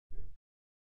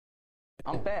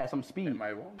I'm fast. I'm speed. Am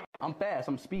I wrong? I'm fast.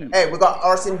 I'm speed. Hey, we got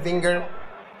Arsene Wenger.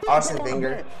 Arsene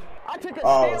Wenger. I took a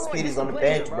Oh, steroid Speed is just on to the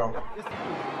play here, bench, bro.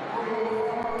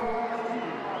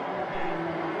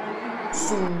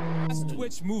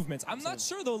 Twitch movements. I'm not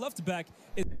sure though. Left back.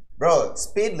 Bro,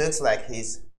 Speed looks like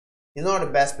he's one of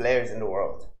the best players in the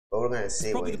world. But we're gonna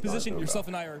see. Probably what the position do, yourself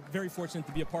and I are very fortunate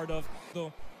to be a part of.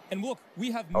 Though, and look,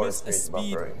 we have Oh, missed a Speed's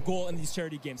Speed buffering. goal in these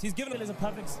charity games. He's given It is a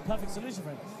perfect solution for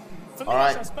him. For me, All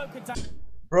right. I've spoken to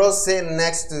Bro, sitting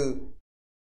next to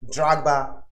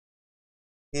Drogba.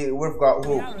 We've got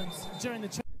who? Aaron's during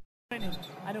the training,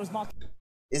 and it was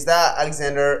Is that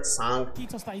Alexander Sang?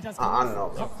 Marquinhos that he does I don't know,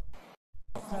 bro.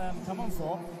 come on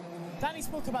for. Danny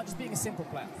spoke about just being a simple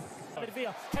player.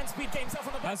 Can Speed get himself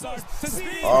on the back Hazard post? to Speed.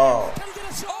 Oh. Can he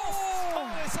get a shot?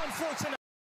 Oh, it's unfortunate.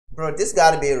 Bro, this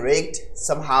gotta be rigged.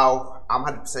 Somehow, I'm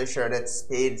 100% sure that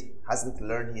Speed hasn't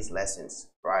learned his lessons,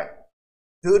 right?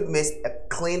 Dude missed a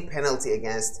clean penalty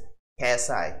against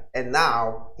KSI, and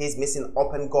now he's missing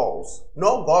open goals.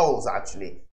 No goals,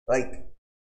 actually.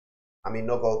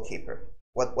 No goalkeeper.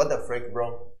 What the frick,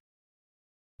 bro?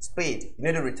 Speed, you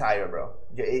need to retire, bro.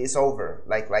 It's over.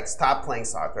 Like stop playing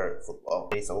soccer, football.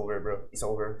 It's over, bro. It's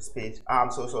over. Speed.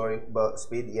 I'm so sorry, but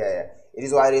Speed, yeah. It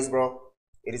is what it is, bro.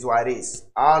 It is what it is.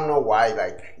 I don't know why,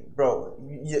 bro.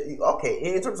 Okay,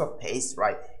 in terms of pace,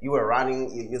 right? You were running,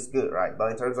 it's good, right?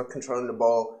 But in terms of controlling the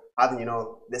ball, having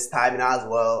the stamina as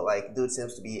well, dude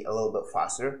seems to be a little bit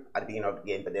faster at the beginning of the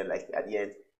game, but then at the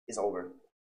end, it's over.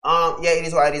 Yeah, it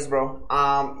is what it is, bro.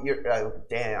 You're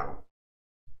damn.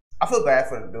 I feel bad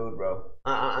for the dude, bro.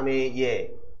 I mean, yeah,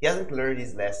 he hasn't learned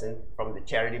his lesson from the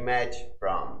charity match.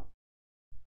 God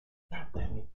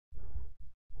damn it.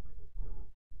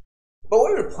 But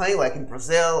we were playing in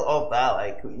Brazil, all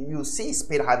that. You see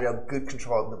Speed having a good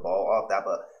control of the ball, all that.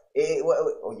 But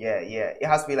it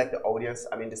has to be the audience.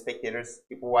 I mean, the spectators,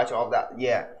 people watch all that.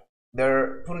 Yeah,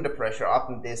 they're putting the pressure up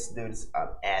on this dude's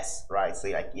ass, right? So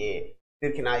yeah,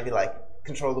 dude cannot even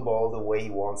control the ball the way he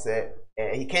wants it,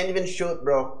 and he can't even shoot,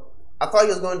 bro. I thought he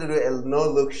was going to do a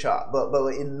no-look shot, but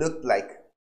it looked like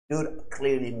dude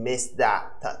clearly missed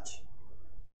that touch.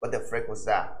 What the frick was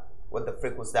that? What the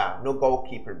frick was that? No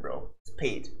goalkeeper, bro.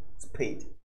 Speed. Speed.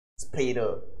 Speed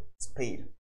up. Speed.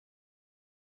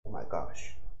 Oh my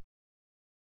gosh.